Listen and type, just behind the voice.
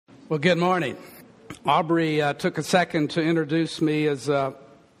Well, good morning. Aubrey took a second to introduce me as and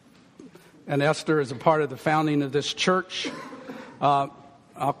Esther as a part of the founding of this church.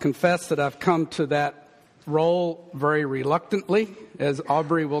 I'll confess that I've come to that role very reluctantly, as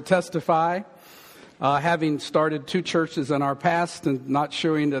Aubrey will testify, having started two churches in our past and not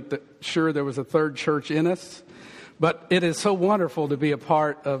sure there was a third church in us. But it is so wonderful to be a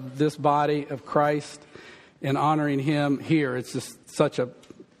part of this body of Christ and honoring Him here. It's just such a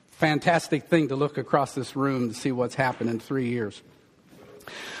fantastic thing to look across this room to see what's happened in 3 years.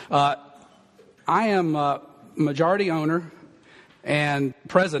 I am a majority owner and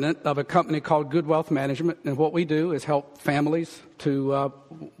president of a company called Good Wealth Management, and what we do is help families to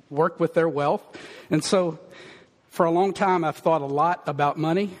work with their wealth. And so for a long time, I've thought a lot about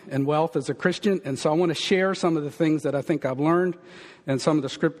money and wealth as a Christian, and so I want to share some of the things that I think I've learned and some of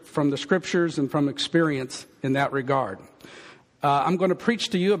the from the scriptures and from experience in that regard. I'm going to preach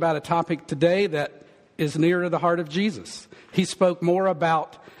to you about a topic today that is near to the heart of Jesus. He spoke more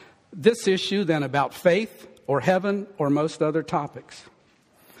about this issue than about faith or heaven or most other topics.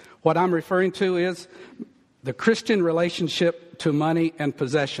 What I'm referring to is the Christian relationship to money and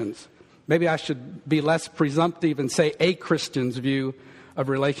possessions. Maybe I should be less presumptive and say a Christian's view of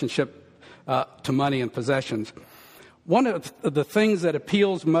relationship to money and possessions. One of the things that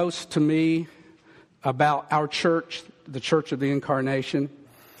appeals most to me about our church, the Church of the Incarnation,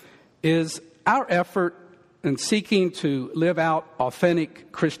 is our effort in seeking to live out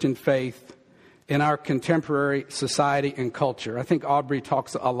authentic Christian faith in our contemporary society and culture. I think Aubrey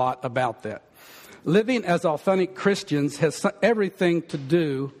talks a lot about that. Living as authentic Christians has everything to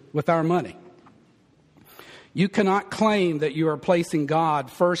do with our money. You cannot claim that you are placing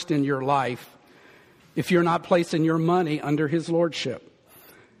God first in your life if you're not placing your money under His lordship.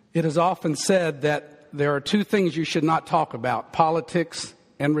 It is often said that there are two things you should not talk about, politics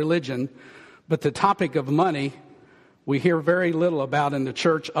and religion, but the topic of money we hear very little about in the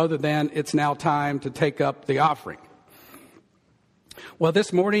church other than it's now time to take up the offering. Well,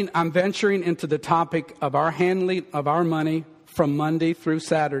 this morning I'm venturing into the topic of our handling of our money from Monday through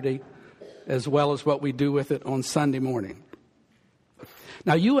Saturday, as well as what we do with it on Sunday morning.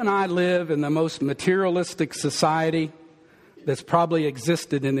 Now, you and I live in the most materialistic society that's probably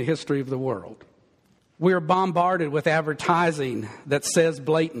existed in the history of the world. We are bombarded with advertising that says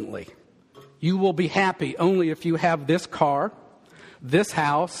blatantly, you will be happy only if you have this car, this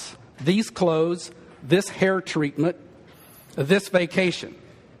house, these clothes, this hair treatment, this vacation.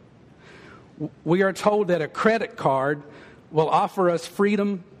 We are told that a credit card will offer us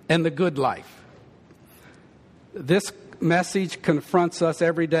freedom and the good life. This message confronts us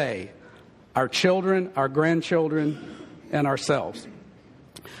every day, our children, our grandchildren, and ourselves.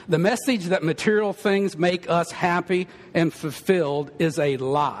 The message that material things make us happy and fulfilled is a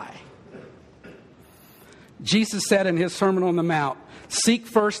lie. Jesus said in His Sermon on the Mount, seek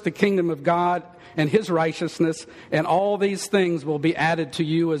first the kingdom of God and His righteousness, and all these things will be added to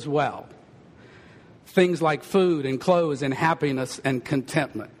you as well. Things like food and clothes and happiness and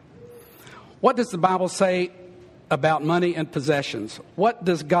contentment. What does the Bible say about money and possessions? What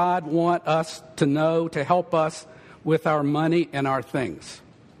does God want us to know to help us with our money and our things?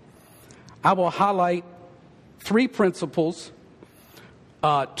 I will highlight 3 principles,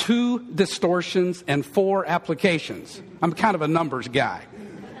 2 distortions, and 4 applications. I'm kind of a numbers guy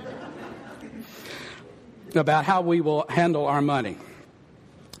about how we will handle our money.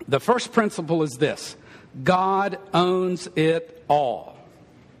 The first principle is this: God owns it all.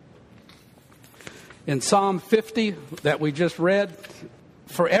 In Psalm 50 that we just read,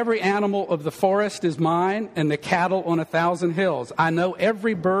 for every animal of the forest is mine, and the cattle on 1,000 hills. I know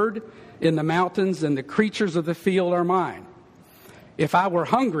every bird in the mountains, and the creatures of the field are mine. If I were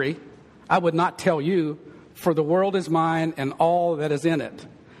hungry, I would not tell you, for the world is mine and all that is in it.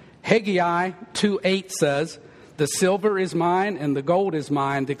 Haggai 2:8 says, the silver is mine and the gold is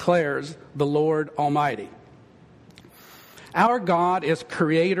mine, declares the Lord Almighty. Our God is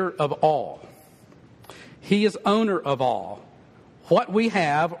creator of all. He is owner of all. What we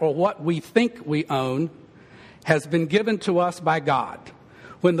have or what we think we own has been given to us by God.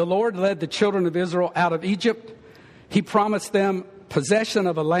 When the Lord led the children of Israel out of Egypt, He promised them possession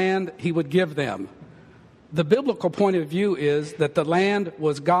of a land He would give them. The biblical point of view is that the land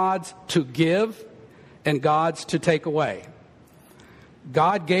was God's to give and God's to take away.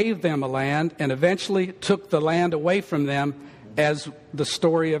 God gave them a land and eventually took the land away from them, as the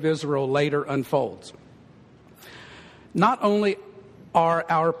story of Israel later unfolds. Not only are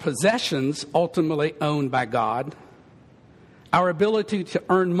our possessions ultimately owned by God, our ability to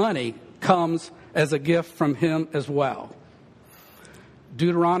earn money comes as a gift from Him as well.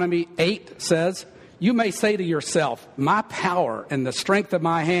 Deuteronomy 8 says, "You may say to yourself, my power and the strength of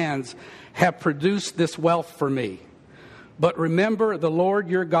my hands have produced this wealth for me. But remember the Lord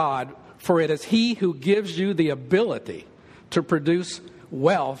your God, for it is He who gives you the ability to produce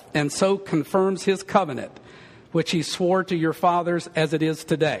wealth and so confirms His covenant, which He swore to your fathers as it is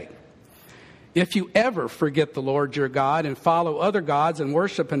today. If you ever forget the Lord your God and follow other gods and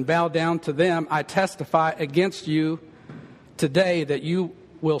worship and bow down to them, I testify against you today that you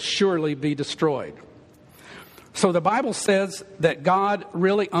will surely be destroyed." So the Bible says that God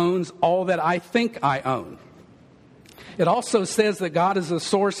really owns all that I think I own. It also says that God is the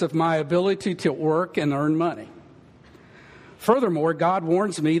source of my ability to work and earn money. Furthermore, God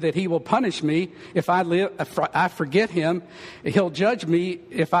warns me that He will punish me if I forget Him. He'll judge me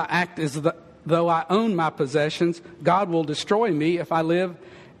if I act though I own my possessions. God will destroy me if I live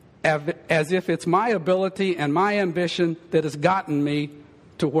as if it's my ability and my ambition that has gotten me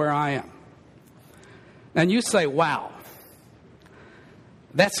to where I am. And you say, wow,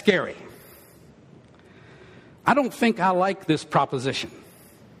 that's scary. I don't think I like this proposition.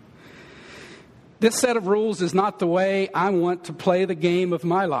 This set of rules is not the way I want to play the game of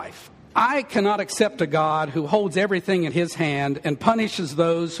my life. I cannot accept a God who holds everything in His hand and punishes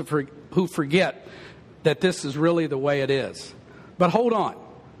those who forget that this is really the way it is. But hold on,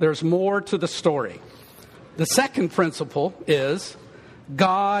 there's more to the story. The second principle is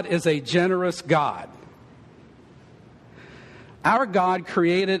God is a generous God. Our God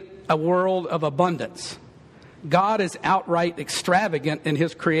created a world of abundance. God is outright extravagant in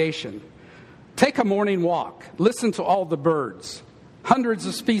His creation. Take a morning walk. Listen to all the birds. Hundreds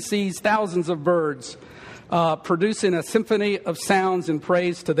of species, thousands of birds, producing a symphony of sounds in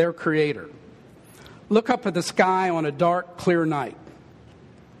praise to their Creator. Look up at the sky on a dark, clear night.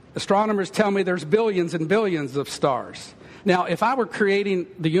 Astronomers tell me there's billions and billions of stars. Now, if I were creating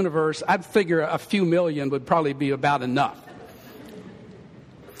the universe, I'd figure a few million would probably be about enough.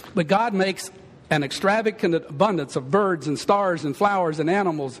 But God makes an extravagant abundance of birds and stars and flowers and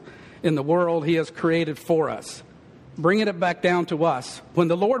animals in the world He has created for us. Bringing it back down to us. When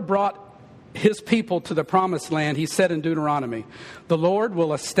the Lord brought His people to the promised land, He said in Deuteronomy, "The Lord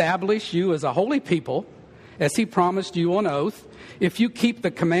will establish you as a holy people, as He promised you on oath. If you keep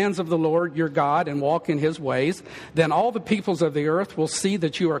the commands of the Lord your God and walk in His ways, then all the peoples of the earth will see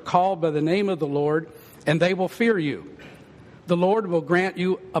that you are called by the name of the Lord, and they will fear you. The Lord will grant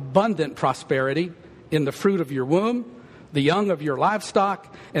you abundant prosperity in the fruit of your womb, the young of your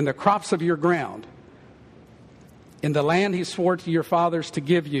livestock, and the crops of your ground. In the land He swore to your fathers to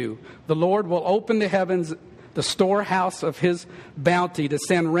give you, the Lord will open the heavens, the storehouse of His bounty, to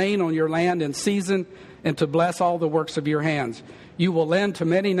send rain on your land in season and to bless all the works of your hands. You will lend to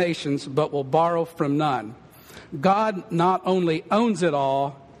many nations, but will borrow from none." God not only owns it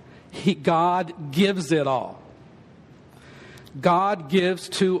all, God gives it all. God gives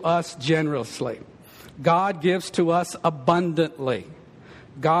to us generously. God gives to us abundantly.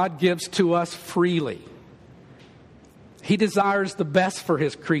 God gives to us freely. He desires the best for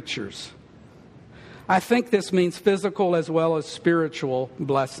His creatures. I think this means physical as well as spiritual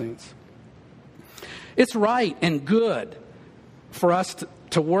blessings. It's right and good for us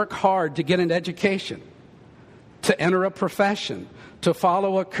to work hard to get an education, to enter a profession, to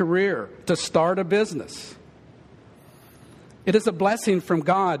follow a career, to start a business. It is a blessing from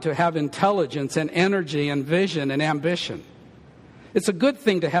God to have intelligence and energy and vision and ambition. It's a good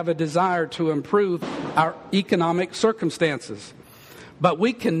thing to have a desire to improve our economic circumstances. But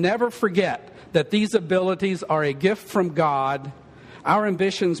we can never forget that these abilities are a gift from God. Our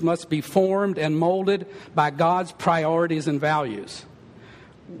ambitions must be formed and molded by God's priorities and values.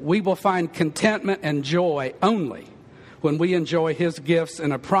 We will find contentment and joy only when we enjoy His gifts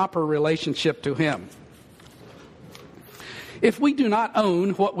in a proper relationship to Him. If we do not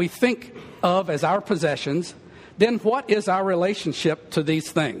own what we think of as our possessions, then what is our relationship to these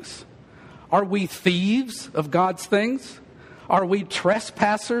things? Are we thieves of God's things? Are we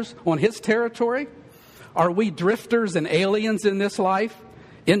trespassers on His territory? Are we drifters and aliens in this life,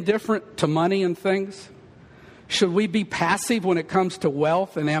 indifferent to money and things? Should we be passive when it comes to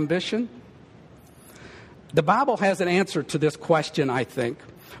wealth and ambition? The Bible has an answer to this question, I think.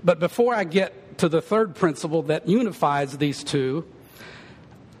 But before I get to the third principle that unifies these two,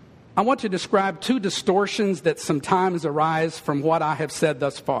 I want to describe two distortions that sometimes arise from what I have said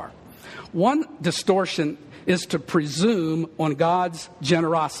thus far. One distortion is to presume on God's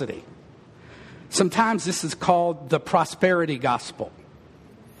generosity. Sometimes this is called the prosperity gospel.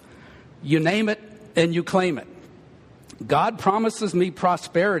 You name it and you claim it. God promises me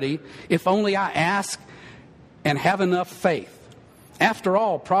prosperity if only I ask and have enough faith. After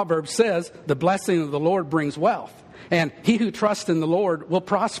all, Proverbs says, the blessing of the Lord brings wealth, and he who trusts in the Lord will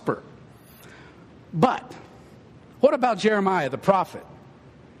prosper. But what about Jeremiah the prophet?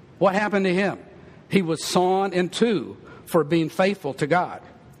 What happened to him? He was sawn in two for being faithful to God.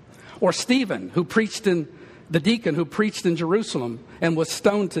 Or Stephen, the deacon who preached in Jerusalem and was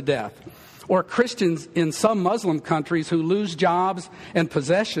stoned to death. Or Christians in some Muslim countries who lose jobs and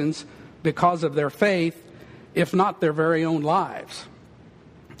possessions because of their faith, if not their very own lives.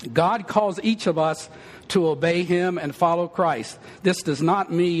 God calls each of us to obey him and follow Christ. This does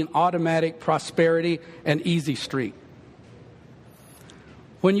not mean automatic prosperity and easy street.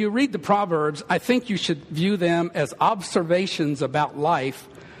 When you read the Proverbs, I think you should view them as observations about life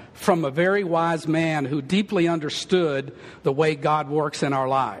from a very wise man who deeply understood the way God works in our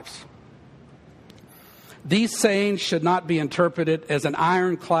lives. These sayings should not be interpreted as an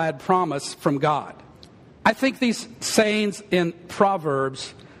ironclad promise from God. I think these sayings in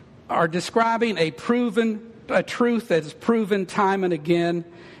Proverbs are describing a truth that is proven time and again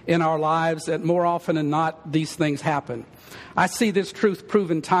in our lives, that more often than not, these things happen. I see this truth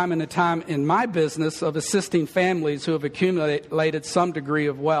proven time and time in my business of assisting families who have accumulated some degree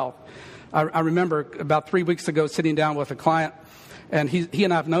of wealth. I remember about 3 weeks ago sitting down with a client, and he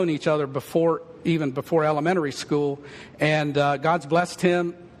and I have known each other even before elementary school, and God's blessed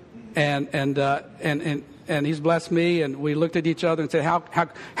him, and he's blessed me, and we looked at each other and said,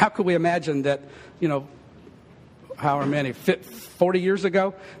 how could we imagine that, however many, 40 years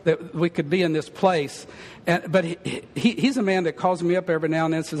ago, that we could be in this place. But he's a man that calls me up every now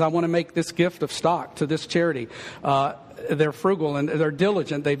and then and says, I want to make this gift of stock to this charity. They're frugal and they're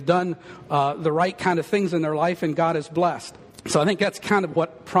diligent. They've done the right kind of things in their life, and God is blessed. So I think that's kind of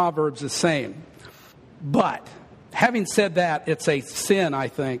what Proverbs is saying. But having said that, it's a sin, I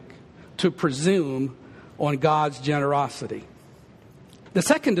think, to presume on God's generosity. The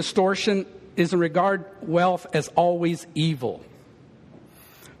second distortion is in regard wealth as always evil.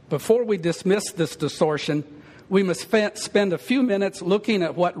 Before we dismiss this distortion, we must spend a few minutes looking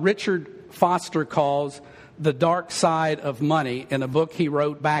at what Richard Foster calls the dark side of money in a book he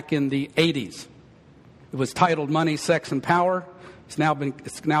wrote back in the 80s. It was titled Money, Sex, and Power. It's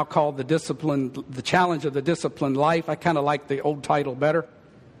now called The Challenge of the Disciplined Life. I kind of like the old title better.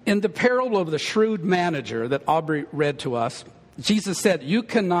 In the parable of the shrewd manager that Aubrey read to us, Jesus said, you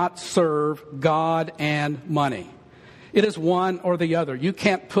cannot serve God and money. It is one or the other. You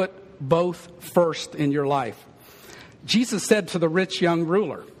can't put both first in your life. Jesus said to the rich young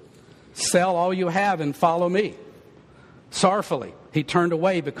ruler, sell all you have and follow me. Sorrowfully, he turned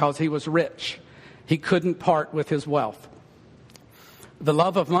away because he was rich. He couldn't part with his wealth. The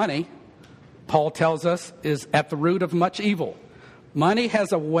love of money, Paul tells us, is at the root of much evil. Money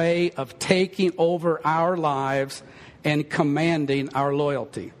has a way of taking over our lives and commanding our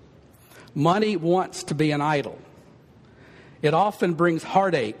loyalty. Money wants to be an idol. It often brings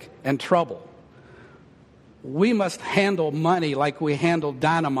heartache and trouble. We must handle money like we handle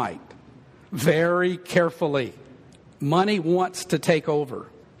dynamite, very carefully. Money wants to take over.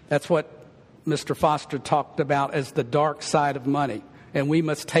 That's what Mr. Foster talked about as the dark side of money, and we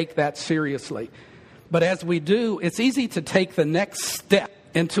must take that seriously. But as we do, it's easy to take the next step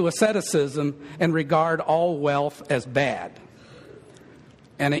into asceticism and regard all wealth as bad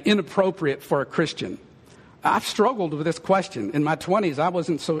and inappropriate for a Christian. I've struggled with this question. In my 20s,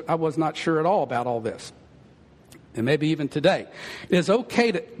 I was not sure at all about all this. And maybe even today. It is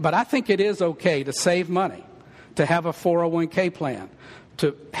okay but I think it is okay to save money, to have a 401k plan,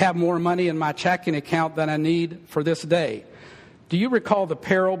 to have more money in my checking account than I need for this day. Do you recall the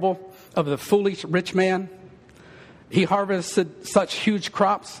parable of the foolish rich man? He harvested such huge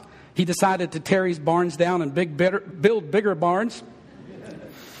crops, he decided to tear his barns down and build bigger barns.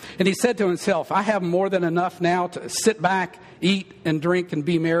 And he said to himself, I have more than enough now to sit back, eat, and drink, and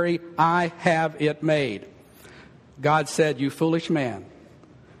be merry. I have it made. God said, you foolish man,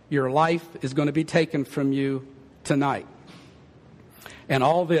 your life is going to be taken from you tonight. And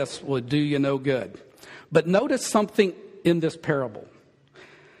all this will do you no good. But notice something in this parable.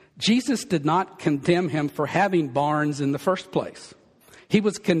 Jesus did not condemn him for having barns in the first place. He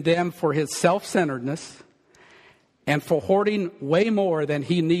was condemned for his self-centeredness and for hoarding way more than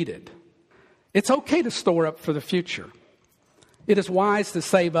he needed. It's okay to store up for the future. It is wise to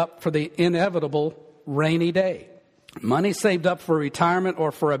save up for the inevitable rainy day. Money saved up for retirement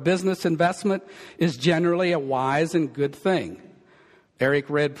or for a business investment is generally a wise and good thing. Eric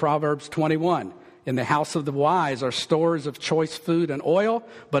read Proverbs 21. In the house of the wise are stores of choice food and oil,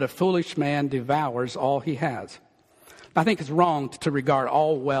 but a foolish man devours all he has. I think it's wrong to regard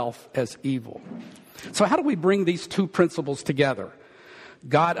all wealth as evil. So how do we bring these two principles together?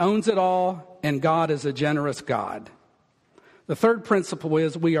 God owns it all, and God is a generous God. The third principle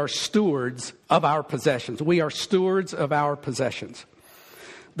is we are stewards of our possessions. We are stewards of our possessions.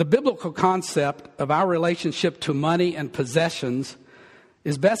 The biblical concept of our relationship to money and possessions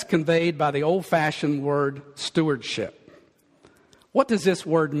is best conveyed by the old-fashioned word stewardship. What does this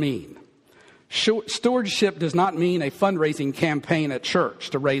word mean? Stewardship does not mean a fundraising campaign at church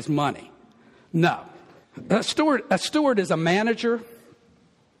to raise money. No. A steward is a manager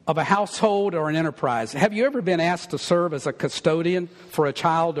of a household or an enterprise. Have you ever been asked to serve as a custodian for a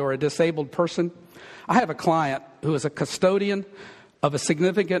child or a disabled person? I have a client who is a custodian of a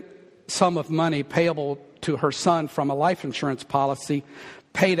significant sum of money payable to her son from a life insurance policy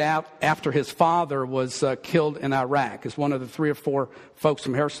paid out after his father was killed in Iraq. Is one of the 3 or 4 folks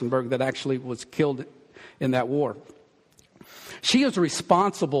from Harrisonburg that actually was killed in that war. She is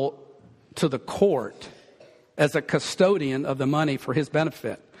responsible to the court as a custodian of the money for his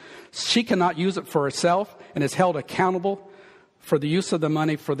benefit. She cannot use it for herself and is held accountable for the use of the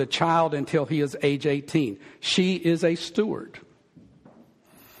money for the child until he is age 18. She is a steward.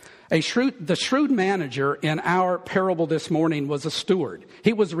 The shrewd manager in our parable this morning was a steward.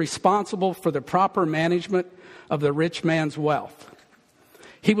 He was responsible for the proper management of the rich man's wealth.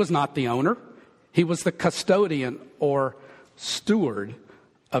 He was not the owner. He was the custodian or steward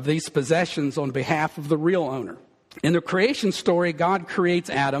of these possessions on behalf of the real owner. In the creation story, God creates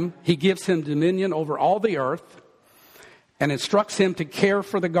Adam. He gives him dominion over all the earth and instructs him to care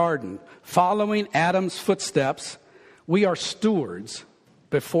for the garden. Following Adam's footsteps, we are stewards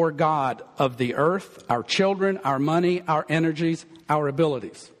before God of the earth, our children, our money, our energies, our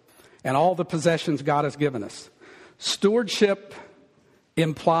abilities, and all the possessions God has given us. Stewardship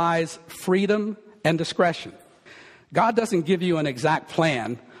implies freedom and discretion. God doesn't give you an exact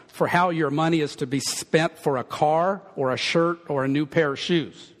plan for how your money is to be spent for a car or a shirt or a new pair of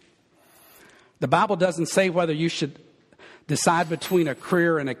shoes. The Bible doesn't say whether you should decide between a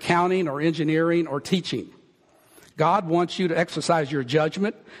career in accounting or engineering or teaching. God wants you to exercise your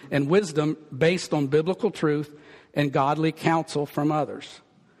judgment and wisdom based on biblical truth and godly counsel from others.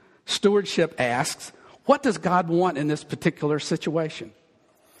 Stewardship asks, what does God want in this particular situation?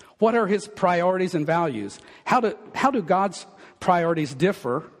 What are his priorities and values? How do God's priorities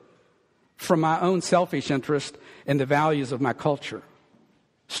differ from my own selfish interest and the values of my culture?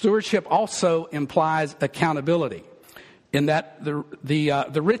 Stewardship also implies accountability, in that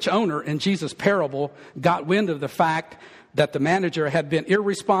the rich owner in Jesus' parable got wind of the fact that the manager had been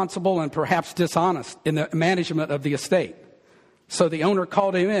irresponsible and perhaps dishonest in the management of the estate. So the owner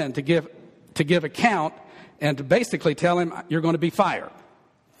called him in to give account and to basically tell him, you're going to be fired.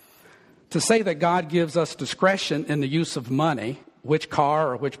 To say that God gives us discretion in the use of money, which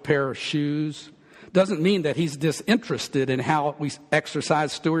car or which pair of shoes, doesn't mean that he's disinterested in how we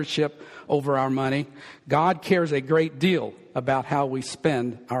exercise stewardship over our money. God cares a great deal about how we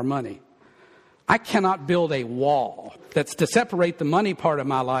spend our money. I cannot build a wall that's to separate the money part of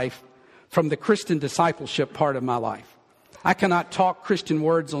my life from the Christian discipleship part of my life. I cannot talk Christian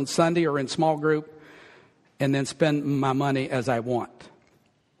words on Sunday or in small group and then spend my money as I want.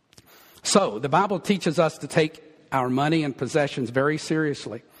 So the Bible teaches us to take our money and possessions very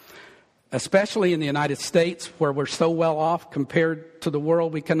seriously. Especially in the United States, where we're so well off compared to the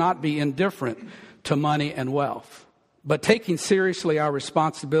world, we cannot be indifferent to money and wealth. But taking seriously our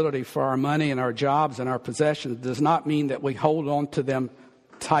responsibility for our money and our jobs and our possessions does not mean that we hold on to them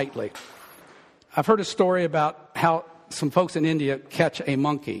tightly. I've heard a story about how some folks in India catch a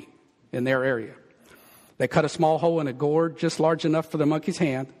monkey in their area. They cut a small hole in a gourd just large enough for the monkey's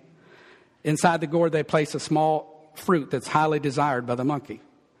hand. Inside the gourd, they place a small fruit that's highly desired by the monkey.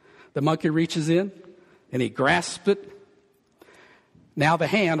 The monkey reaches in and he grasps it. Now the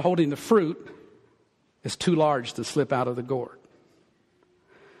hand holding the fruit is too large to slip out of the gourd.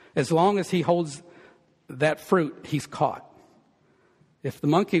 As long as he holds that fruit, he's caught. If the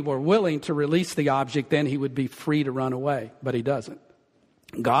monkey were willing to release the object, then he would be free to run away, but he doesn't.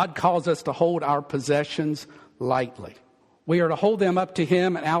 God calls us to hold our possessions lightly. We are to hold them up to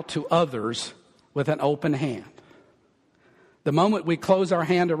him and out to others with an open hand. The moment we close our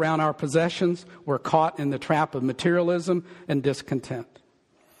hand around our possessions, we're caught in the trap of materialism and discontent.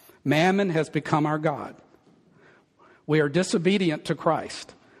 Mammon has become our God. We are disobedient to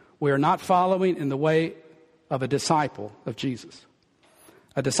Christ. We are not following in the way of a disciple of Jesus.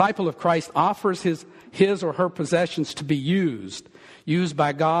 A disciple of Christ offers his or her possessions to be used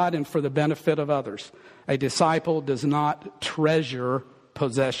by God and for the benefit of others. A disciple does not treasure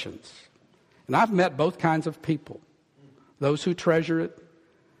possessions. And I've met both kinds of people. Those who treasure it,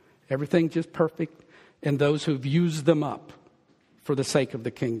 everything just perfect, and those who've used them up for the sake of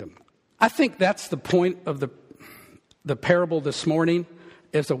the kingdom. I think that's the point of the parable this morning.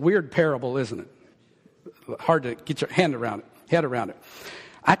 It's a weird parable, isn't it? Hard to get your head around it.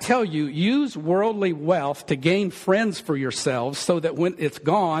 I tell you, use worldly wealth to gain friends for yourselves so that when it's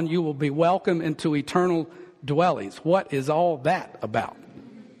gone, you will be welcome into eternal dwellings. What is all that about?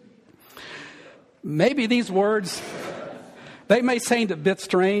 Maybe these words, they may seem a bit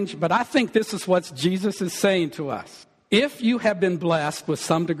strange, but I think this is what Jesus is saying to us. If you have been blessed with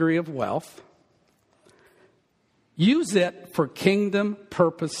some degree of wealth, use it for kingdom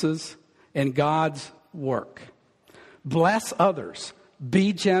purposes and God's work. Bless others.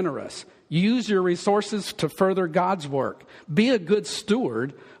 Be generous. Use your resources to further God's work. Be a good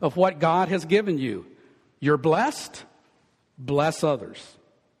steward of what God has given you. You're blessed. Bless others.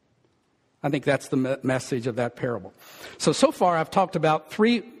 I think that's the message of that parable. So far I've talked about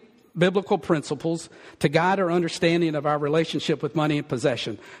 3 biblical principles to guide our understanding of our relationship with money and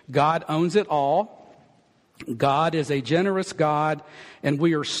possession. God owns it all. God is a generous God, and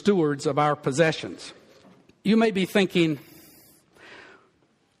we are stewards of our possessions. You may be thinking,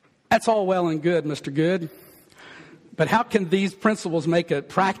 that's all well and good, Mr. Good, but how can these principles make a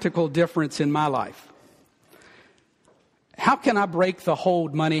practical difference in my life? How can I break the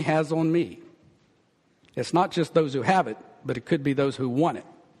hold money has on me? It's not just those who have it, but it could be those who want it,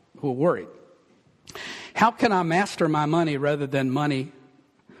 who are worried. How can I master my money rather than money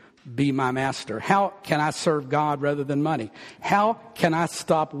be my master? How can I serve God rather than money? How can I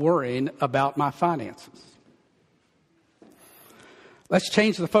stop worrying about my finances? Let's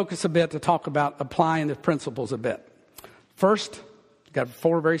change the focus a bit to talk about applying the principles a bit. First, got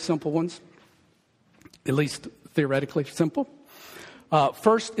 4 very simple ones, at least theoretically simple.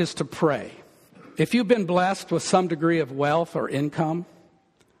 First is to pray. If you've been blessed with some degree of wealth or income,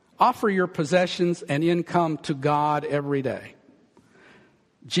 offer your possessions and income to God every day.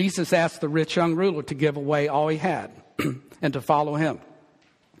 Jesus asked the rich young ruler to give away all he had and to follow him.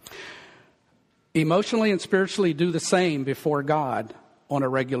 Emotionally and spiritually do the same before God on a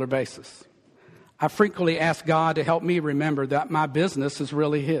regular basis. I frequently ask God to help me remember that my business is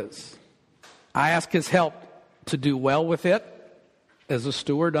really His. I ask His help to do well with it as a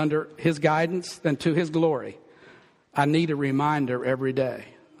steward under His guidance and to His glory. I need a reminder every day.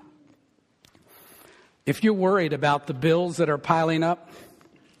 If you're worried about the bills that are piling up,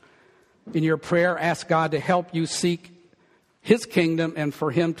 in your prayer, ask God to help you seek His kingdom and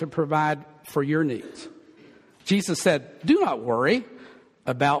for Him to provide for your needs. Jesus said, do not worry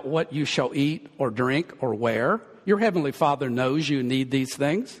about what you shall eat or drink or wear. Your heavenly Father knows you need these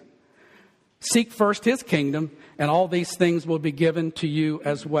things. Seek first His kingdom, and all these things will be given to you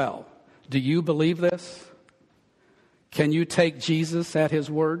as well. Do you believe this? Can you take Jesus at His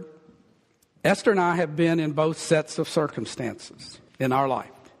word? Esther and I have been in both sets of circumstances in our life.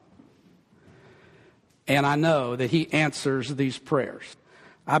 And I know that He answers these prayers.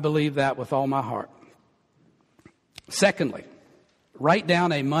 I believe that with all my heart. Secondly, write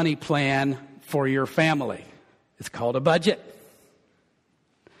down a money plan for your family. It's called a budget.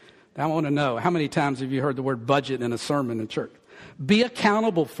 Now, I want to know, how many times have you heard the word budget in a sermon in church? Be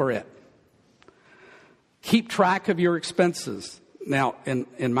accountable for it. Keep track of your expenses. Now,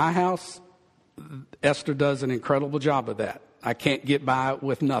 in my house, Esther does an incredible job of that. I can't get by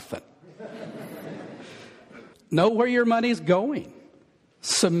with nothing. Know where your money's going.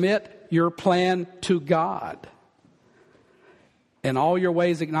 Submit your plan to God. In all your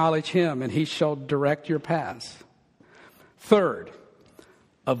ways acknowledge Him, and He shall direct your paths. Third,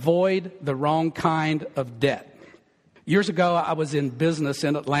 avoid the wrong kind of debt. Years ago, I was in business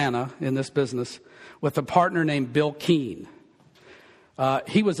in Atlanta, in this business, with a partner named Bill Keene.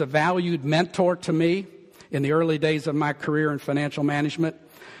 He was a valued mentor to me in the early days of my career in financial management.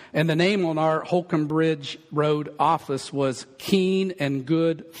 And the name on our Holcomb Bridge Road office was Keene and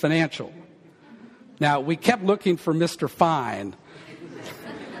Good Financial. Now, we kept looking for Mr. Fine,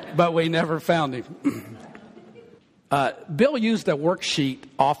 but we never found him. Bill used a worksheet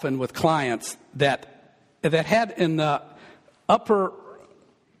often with clients that had in the upper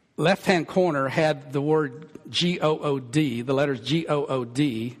left-hand corner had the word G-O-O-D, the letters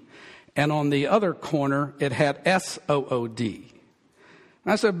G-O-O-D, and on the other corner it had S-O-O-D.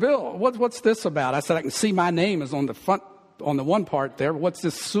 And I said, Bill, what's this about? I said, I can see my name is on the front, on the one part there. What's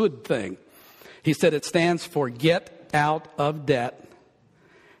this SUD thing? He said, it stands for Get Out of Debt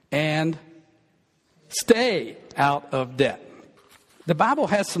and Stay Out of Debt. The Bible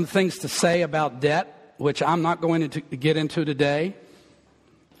has some things to say about debt, which I'm not going to get into today.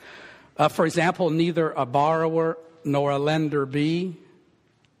 For example, neither a borrower nor a lender be.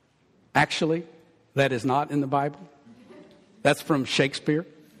 Actually, that is not in the Bible. That's from Shakespeare.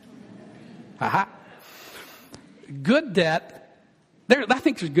 Aha. Good debt, I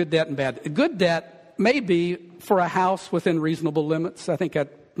think there's good debt and bad. Good debt may be for a house within reasonable limits. I think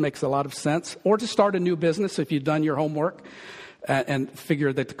that makes a lot of sense. Or to start a new business if you've done your homework and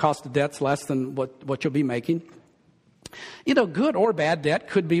figure that the cost of debt's less than what you'll be making. Good or bad debt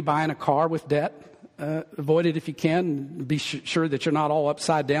could be buying a car with debt. Avoid it if you can. Be sure that you're not all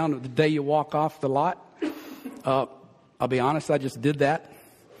upside down the day you walk off the lot. I'll be honest, I just did that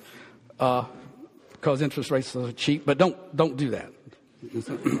because interest rates are cheap. But don't do that.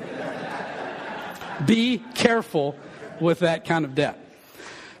 Be careful with that kind of debt.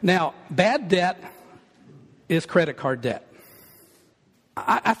 Now, bad debt is credit card debt.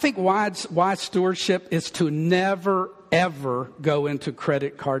 I think wise stewardship is to never, ever go into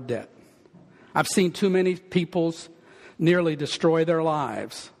credit card debt. I've seen too many people nearly destroy their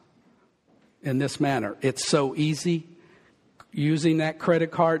lives in this manner. It's so easy. Using that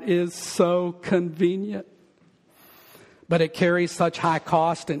credit card is so convenient. But it carries such high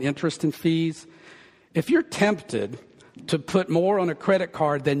cost and interest and fees. If you're tempted to put more on a credit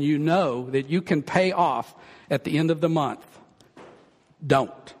card than you know that you can pay off at the end of the month,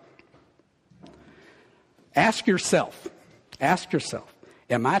 don't. Ask yourself,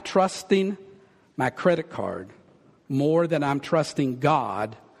 am I trusting my credit card more than I'm trusting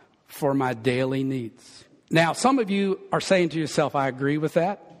God for my daily needs? Now, some of you are saying to yourself, I agree with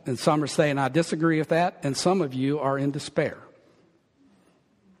that. And some are saying, I disagree with that. And some of you are in despair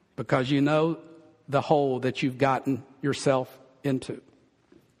because you know the hole that you've gotten yourself into.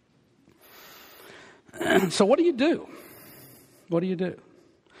 So what do you do? What do you do?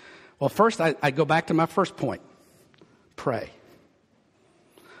 Well, first, I go back to my first point. Pray.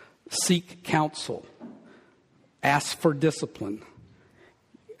 Seek counsel. Ask for discipline.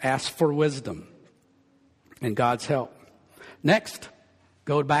 Ask for wisdom and God's help. Next,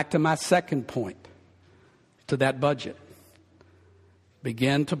 go back to my second point, to that budget.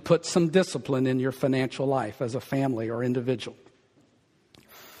 Begin to put some discipline in your financial life as a family or individual.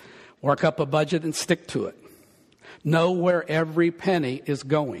 Work up a budget and stick to it. Know where every penny is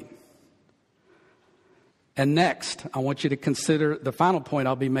going. And next, I want you to consider the final point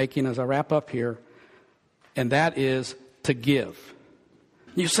I'll be making as I wrap up here, and that is to give.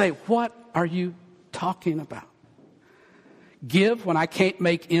 You say, what are you talking about? Give when I can't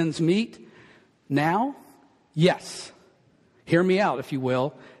make ends meet? Now? Yes. Hear me out, if you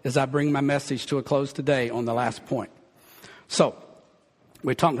will, as I bring my message to a close today on the last point. So,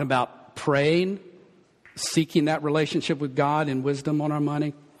 we're talking about praying, seeking that relationship with God and wisdom on our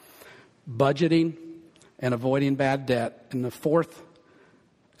money, budgeting, and avoiding bad debt. And the fourth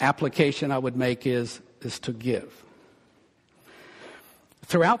application I would make is to give.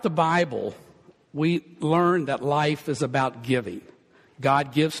 Throughout the Bible, we learn that life is about giving.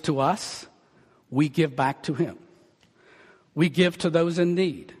 God gives to us, we give back to Him. We give to those in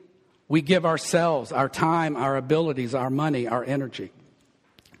need. We give ourselves, our time, our abilities, our money, our energy.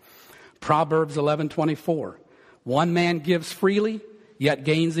 Proverbs 11:24. One man gives freely, yet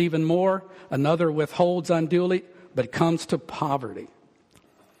gains even more. Another withholds unduly, but comes to poverty.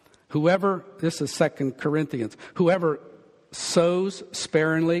 This is 2 Corinthians, whoever sows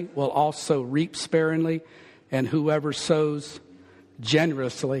sparingly will also reap sparingly, and whoever sows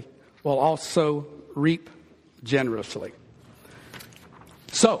generously will also reap generously.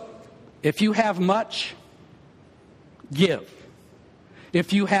 So, if you have much, give.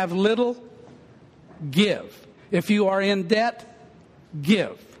 If you have little, give. If you are in debt,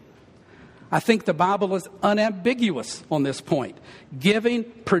 give. I think the Bible is unambiguous on this point. Giving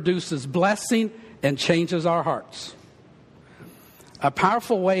produces blessing and changes our hearts. A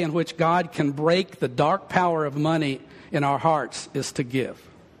powerful way in which God can break the dark power of money in our hearts is to give.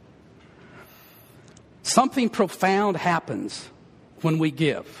 Something profound happens when we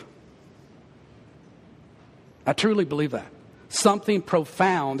give. I truly believe that. Something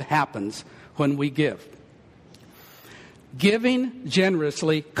profound happens when we give. Giving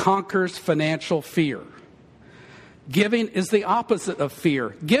generously conquers financial fear. Giving is the opposite of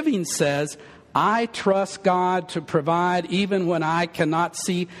fear. Giving says, I trust God to provide even when I cannot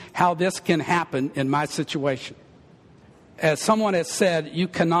see how this can happen in my situation. As someone has said, you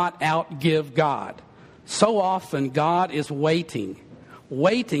cannot outgive God. So often God is waiting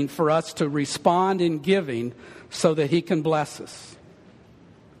for us to respond in giving so that He can bless us.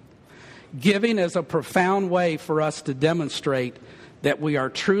 Giving is a profound way for us to demonstrate that we are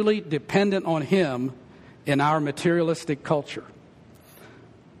truly dependent on Him in our materialistic culture.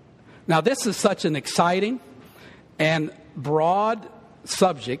 Now, this is such an exciting and broad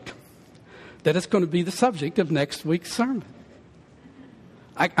subject that it's going to be the subject of next week's sermon.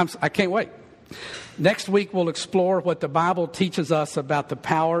 I can't wait. Next week, we'll explore what the Bible teaches us about the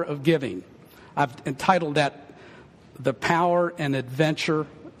power of giving. I've entitled that The Power and Adventure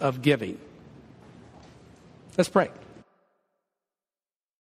of Giving. Let's pray.